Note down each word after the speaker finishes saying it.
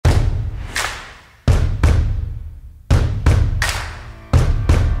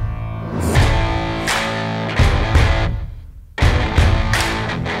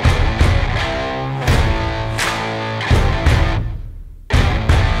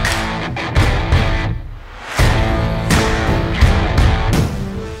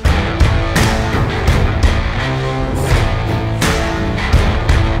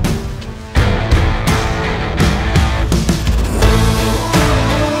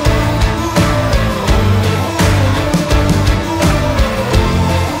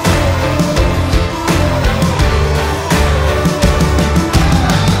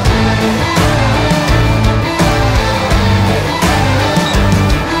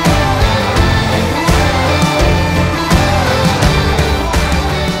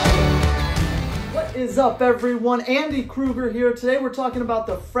up, everyone? Andy Krueger here. Today we're talking about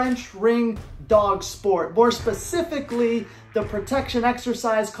the French ring dog sport. More specifically, the protection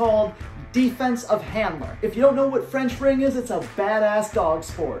exercise called defense of handler. If you don't know what French ring is, it's a badass dog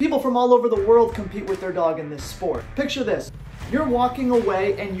sport. People from all over the world compete with their dog in this sport. Picture this. You're walking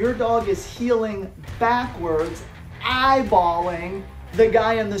away and your dog is heeling backwards, eyeballing the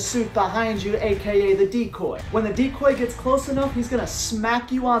guy in the suit behind you, aka the decoy. When the decoy gets close enough, he's gonna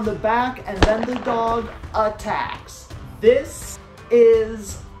smack you on the back and then the dog attacks. This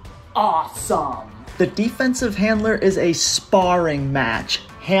is awesome. The defensive handler is a sparring match.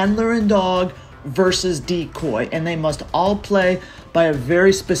 Handler and dog versus decoy, and they must all play by a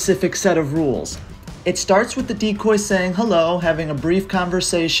very specific set of rules. It starts with the decoy saying hello, having a brief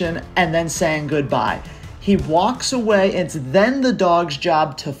conversation, and then saying goodbye. He walks away, and it's then the dog's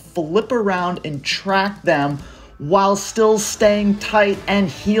job to flip around and track them while still staying tight and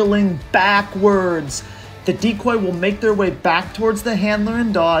heeling backwards. The decoy will make their way back towards the handler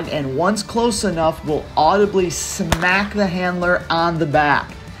and dog, and once close enough, will audibly smack the handler on the back.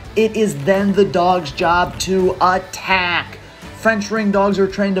 It is then the dog's job to attack. French ring dogs are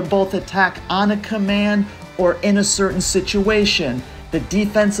trained to both attack on a command or in a certain situation. The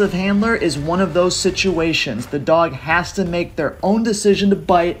defensive handler is one of those situations. The dog has to make their own decision to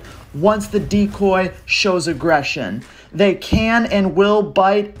bite once the decoy shows aggression. They can and will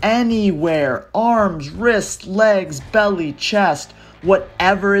bite anywhere: arms, wrists, legs, belly, chest,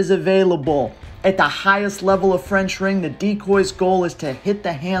 whatever is available. At the highest level of French ring, the decoy's goal is to hit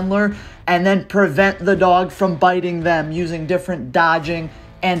the handler and then prevent the dog from biting them using different dodging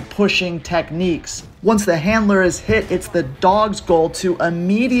and pushing techniques. Once the handler is hit, it's the dog's goal to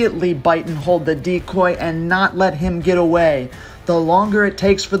immediately bite and hold the decoy and not let him get away. The longer it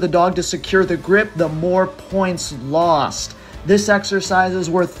takes for the dog to secure the grip, the more points lost. This exercise is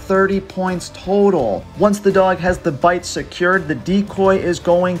worth 30 points total. Once the dog has the bite secured, the decoy is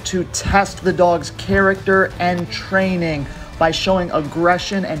going to test the dog's character and training by showing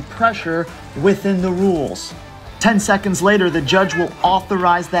aggression and pressure within the rules. 10 seconds later, the judge will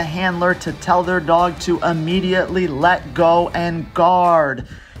authorize the handler to tell their dog to immediately let go and guard,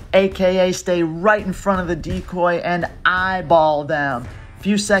 aka stay right in front of the decoy and eyeball them. A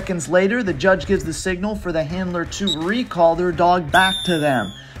few seconds later, the judge gives the signal for the handler to recall their dog back to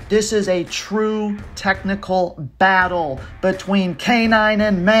them. This is a true technical battle between canine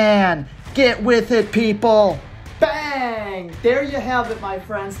and man. Get with it, people. Bang! There you have it, my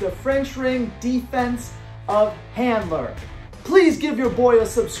friends. The French ring defense of handler. Please give your boy a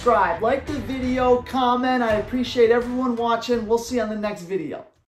subscribe, like the video, comment. I appreciate everyone watching. We'll see you on the next video.